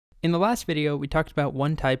In the last video, we talked about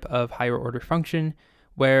one type of higher order function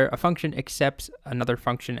where a function accepts another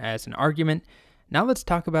function as an argument. Now let's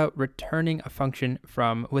talk about returning a function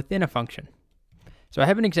from within a function. So I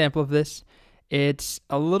have an example of this. It's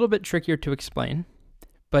a little bit trickier to explain,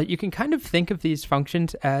 but you can kind of think of these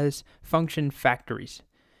functions as function factories.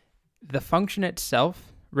 The function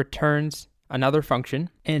itself returns another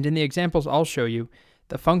function, and in the examples I'll show you,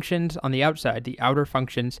 the functions on the outside, the outer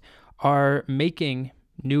functions, are making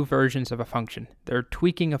new versions of a function. They're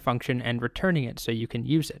tweaking a function and returning it so you can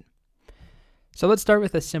use it. So let's start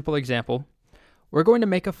with a simple example. We're going to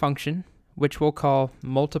make a function which we'll call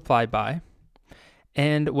multiply by,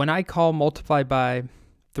 and when I call multiply by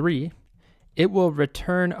 3, it will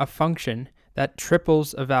return a function that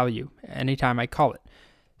triples a value anytime I call it.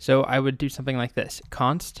 So I would do something like this: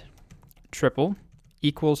 const triple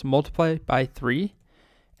equals multiply by 3,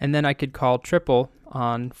 and then I could call triple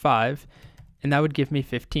on 5, and that would give me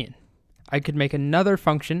 15. I could make another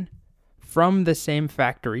function from the same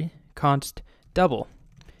factory, const double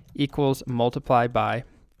equals multiply by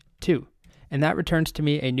 2, and that returns to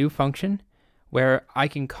me a new function where I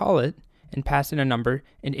can call it and pass in a number,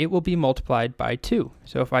 and it will be multiplied by 2.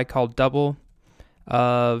 So if I call double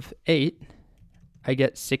of 8, I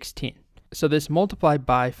get 16. So this multiply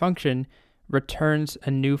by function returns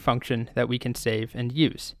a new function that we can save and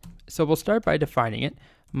use. So we'll start by defining it,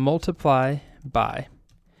 multiply by,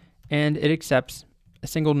 and it accepts a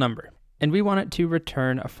single number, and we want it to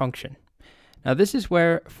return a function. Now this is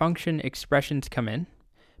where function expressions come in,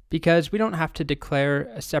 because we don't have to declare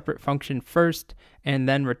a separate function first and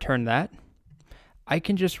then return that. I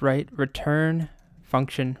can just write return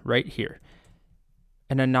function right here,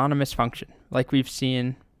 an anonymous function, like we've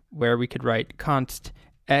seen where we could write const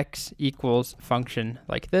x equals function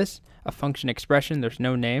like this, a function expression, there's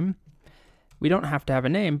no name. We don't have to have a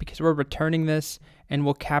name because we're returning this and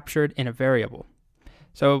we'll capture it in a variable.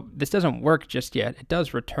 So this doesn't work just yet. It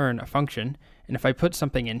does return a function, and if I put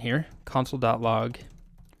something in here, console.log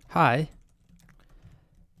hi,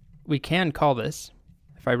 we can call this.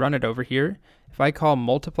 If I run it over here, if I call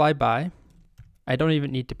multiply by, I don't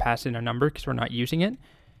even need to pass in a number because we're not using it,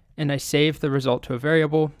 and I save the result to a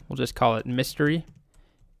variable. We'll just call it mystery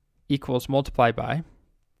equals multiply by.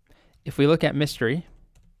 If we look at mystery,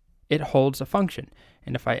 it holds a function,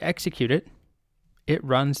 and if I execute it, it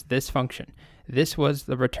runs this function. This was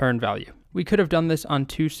the return value. We could have done this on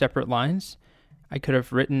 2 separate lines. I could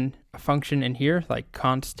have written a function in here like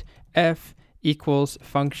const f equals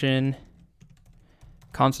function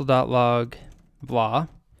console.log blah,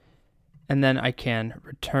 and then I can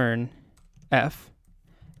return f.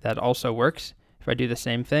 That also works. If I do the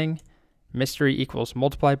same thing, mystery equals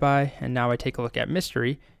multiply by, and now I take a look at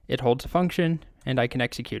mystery, it holds a function and I can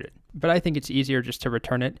execute it. But I think it's easier just to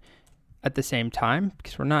return it at the same time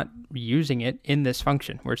because we're not using it in this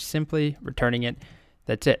function. We're simply returning it.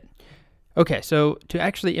 That's it. Okay, so to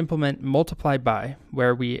actually implement multiply by,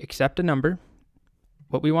 where we accept a number,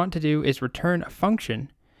 what we want to do is return a function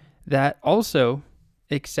that also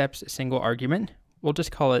accepts a single argument. We'll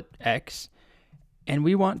just call it x, and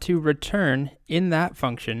we want to return in that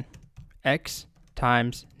function x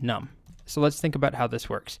times num. So let's think about how this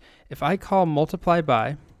works. If I call multiply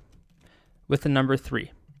by with the number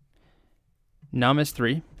 3, num is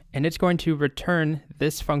 3, and it's going to return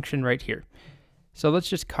this function right here. So let's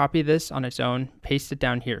just copy this on its own, paste it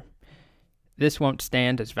down here. This won't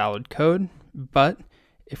stand as valid code, but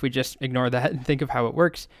if we just ignore that and think of how it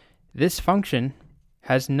works, this function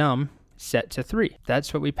has num set to 3.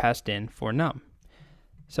 That's what we passed in for num.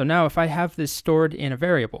 So now if I have this stored in a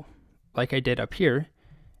variable, like I did up here,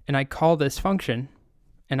 and I call this function,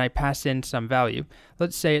 and I pass in some value,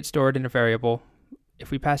 let's say it's stored in a variable.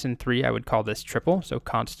 If we pass in 3, I would call this triple, so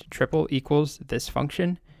const triple equals this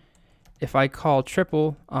function. If I call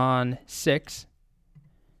triple on 6,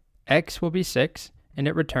 x will be 6, and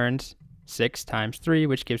it returns 6 times 3,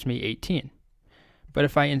 which gives me 18. But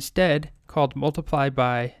if I instead called multiply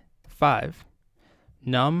by 5,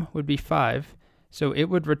 num would be 5, so it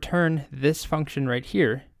would return this function right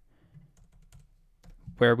here,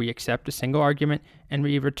 where we accept a single argument, and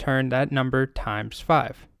we return that number times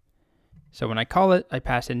 5. So when I call it, I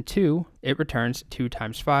pass in 2, it returns 2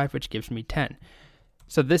 times 5, which gives me 10.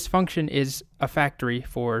 So this function is a factory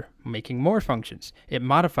for making more functions. It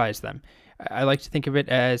modifies them. I like to think of it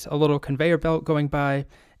as a little conveyor belt going by,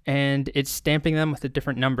 and it's stamping them with a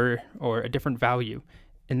different number or a different value,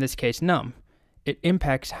 in this case num. It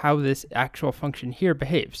impacts how this actual function here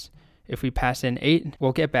behaves. If we pass in 8,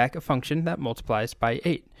 we'll get back a function that multiplies by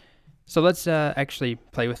 8. So let's actually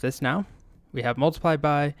play with this now. We have multiply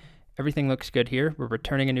by, everything looks good here. We're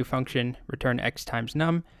returning a new function, return x times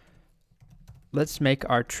num. let's make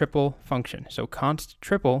our triple function. So const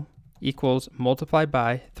triple equals multiply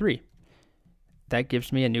by 3. That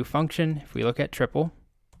gives me a new function. If we look at triple,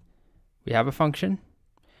 we have a function.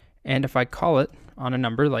 And if I call it on a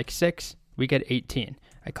number like 6, we get 18.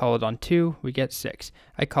 I call it on 2, we get 6.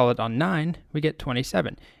 I call it on 9, we get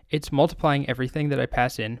 27. It's multiplying everything that I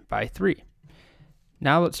pass in by 3.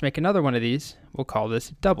 Now let's make another one of these. We'll call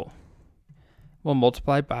this double. We'll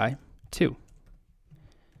multiply by 2.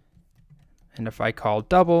 And if I call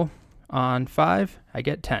double on 5, I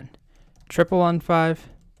get 10. Triple on 5,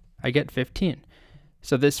 I get 15.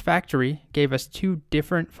 So this factory gave us two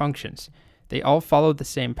different functions. They all followed the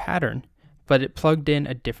same pattern, but it plugged in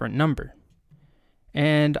a different number.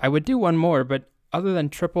 And I would do one more, but other than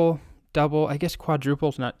triple, double, I guess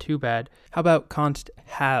quadruple's not too bad. How about const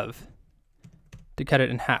halve to cut it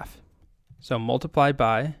in half? So multiply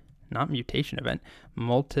by, not mutation event,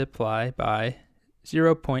 multiply by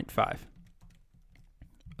 0.5.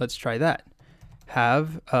 Let's try that.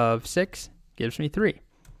 Halve of 6 gives me 3.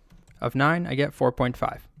 Of 9, I get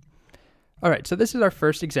 4.5. All right, so this is our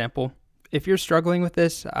first example. If you're struggling with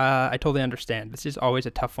this, I totally understand. This is always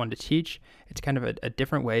a tough one to teach. It's kind of a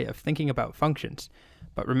different way of thinking about functions.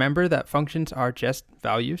 But remember that functions are just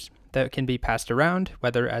values that can be passed around,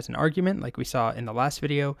 whether as an argument, like we saw in the last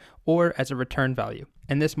video, or as a return value.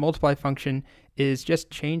 And this multiply function is just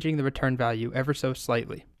changing the return value ever so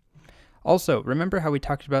slightly. Also, remember how we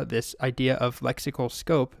talked about this idea of lexical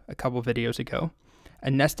scope a couple videos ago? A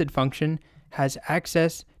nested function has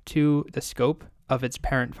access to the scope of its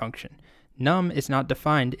parent function. Num is not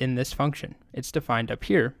defined in this function. It's defined up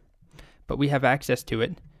here, but we have access to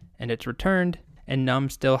it, and it's returned, and num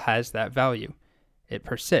still has that value. It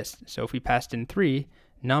persists. So if we passed in 3,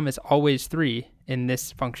 num is always 3 in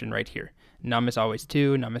this function right here. Num is always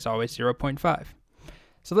 2, num is always 0.5.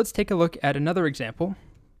 So let's take a look at another example.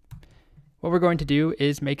 What we're going to do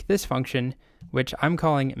is make this function, which I'm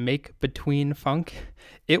calling makeBetweenFunc.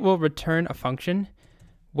 It will return a function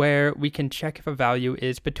where we can check if a value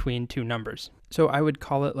is between two numbers. So I would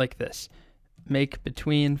call it like this,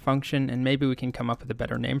 makeBetweenFunction, and maybe we can come up with a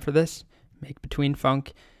better name for this,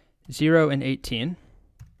 makeBetweenFunc 0 and 18. And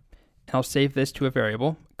I'll save this to a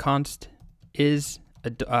variable, const is,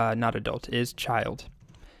 not adult, is child.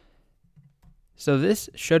 So this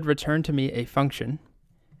should return to me a function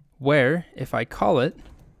where if I call it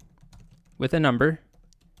with a number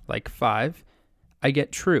like 5, I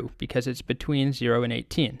get true because it's between 0 and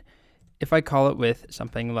 18. If I call it with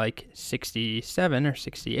something like 67 or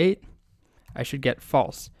 68, I should get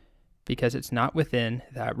false because it's not within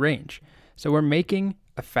that range. So we're making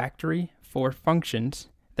a factory for functions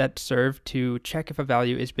that serve to check if a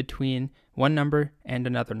value is between one number and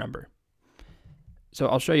another number. So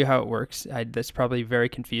I'll show you how it works. That's probably very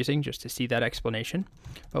confusing just to see that explanation.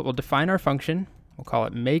 But we'll define our function. We'll call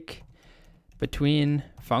it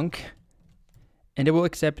makeBetweenFunc. And it will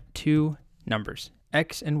accept two numbers,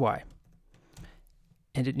 x and y.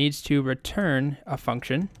 And it needs to return a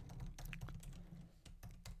function.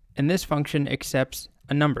 And this function accepts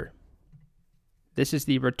a number. This is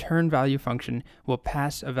the return value function. We'll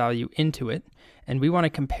pass a value into it, and we want to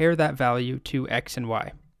compare that value to x and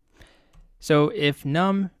y. So if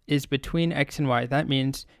num is between x and y, that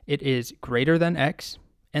means it is greater than x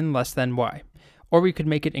and less than y. Or we could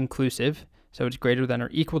make it inclusive. So it's greater than or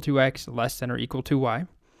equal to x, less than or equal to y.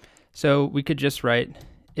 So we could just write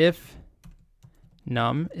if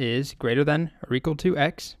num is greater than or equal to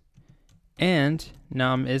x and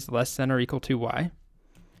num is less than or equal to y.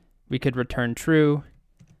 We could return true.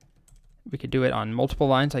 We could do it on multiple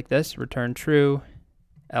lines like this, return true,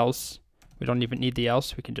 else. We don't even need the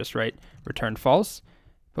else. We can just write return false.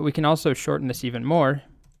 But we can also shorten this even more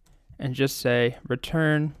and just say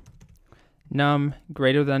return num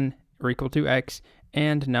greater than or equal to x,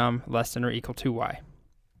 and num less than or equal to y.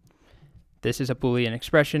 This is a Boolean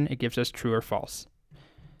expression. It gives us true or false.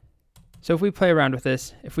 So if we play around with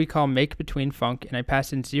this, if we call makeBetweenFunc and I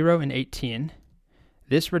pass in 0 and 18,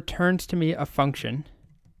 this returns to me a function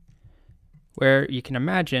where you can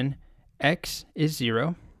imagine x is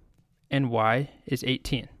 0 and y is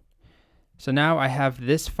 18. So now I have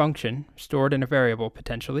this function stored in a variable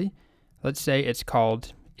potentially. Let's say it's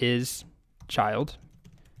called isChild.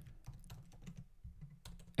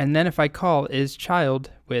 And then if I call isChild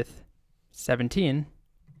with 17,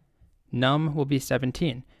 num will be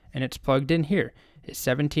 17, and it's plugged in here. Is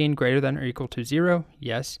 17 greater than or equal to 0?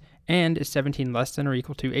 Yes. And is 17 less than or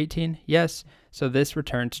equal to 18? Yes. So this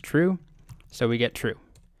returns true, so we get true.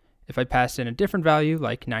 If I pass in a different value,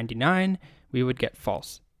 like 99, we would get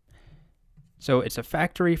false. So it's a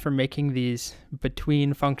factory for making these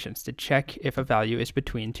between functions to check if a value is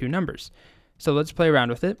between two numbers. So let's play around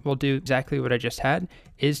with it. We'll do exactly what I just had.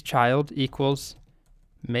 Is child equals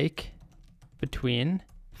make between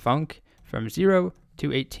func from 0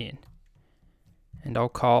 to 18. And I'll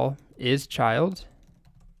call is child.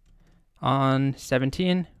 On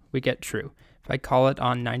 17, we get true. If I call it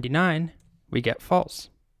on 99, we get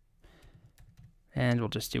false. And we'll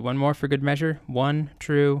just do one more for good measure. 1,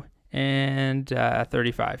 true, and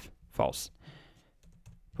 35, false.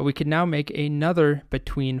 But we can now make another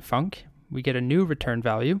between func. We get a new return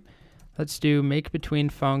value. Let's do make between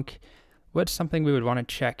func. What's something we would want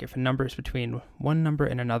to check if a number is between one number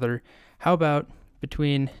and another? How about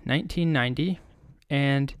between 1990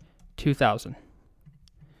 and 2000?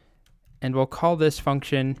 And we'll call this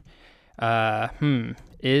function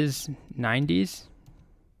is 90s.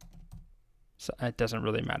 So it doesn't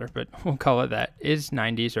really matter, but we'll call it that. Is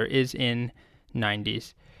 90s or is in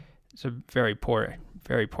 90s. It's a very poor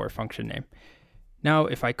function name. Now,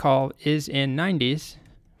 if I call is in 90s,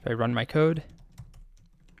 if I run my code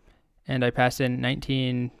and I pass in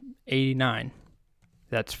 1989,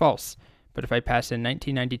 that's false. But if I pass in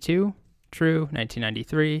 1992, true,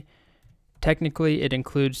 1993, technically it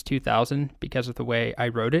includes 2000 because of the way I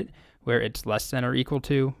wrote it, where it's less than or equal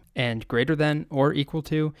to and greater than or equal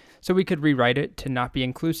to. So we could rewrite it to not be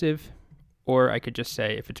inclusive, or I could just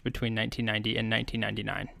say if it's between 1990 and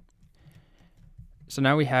 1999. So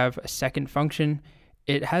now we have a second function.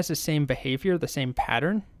 It has the same behavior, the same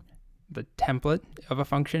pattern, the template of a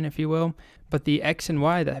function, if you will, but the x and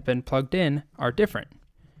y that have been plugged in are different.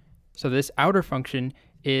 So this outer function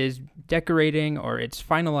is decorating, or it's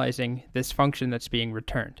finalizing this function that's being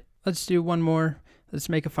returned. Let's do one more. Let's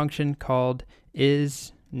make a function called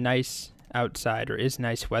is nice outside, or is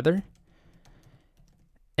nice weather.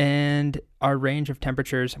 And our range of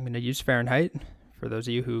temperatures, I'm going to use Fahrenheit. For those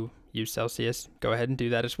of you who use Celsius, go ahead and do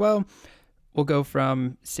that as well. We'll go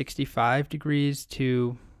from 65 degrees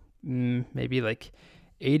to maybe like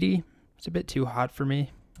 80. It's a bit too hot for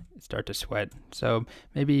me. I start to sweat. So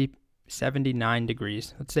maybe 79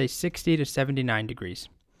 degrees. Let's say 60 to 79 degrees.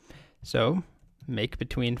 So make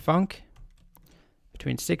between func,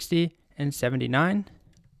 between 60 and 79.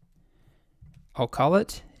 I'll call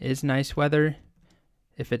it is nice weather.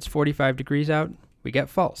 If it's 45 degrees out, we get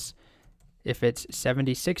false. If it's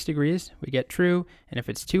 76 degrees, we get true. And if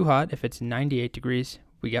it's too hot, if it's 98 degrees,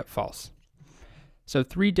 we get false. So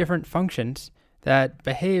 3 different functions that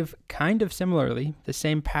behave kind of similarly, the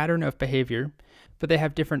same pattern of behavior, but they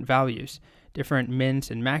have different values, different mins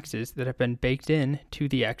and maxes that have been baked in to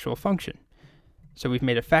the actual function. So we've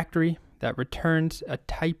made a factory that returns a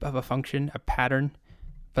type of a function, a pattern,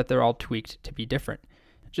 but they're all tweaked to be different,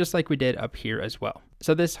 just like we did up here as well.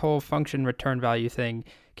 So this whole function return value thing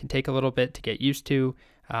can take a little bit to get used to.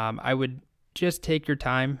 I would just take your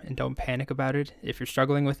time and don't panic about it. If you're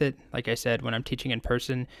struggling with it, like I said, when I'm teaching in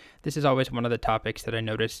person, this is always one of the topics that I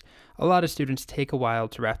notice a lot of students take a while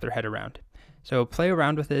to wrap their head around. So play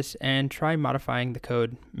around with this and try modifying the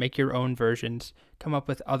code, make your own versions, come up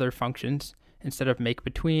with other functions. Instead of make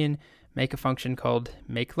between, make a function called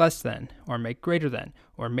make less than, or make greater than,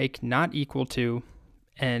 or make not equal to,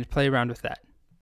 and play around with that.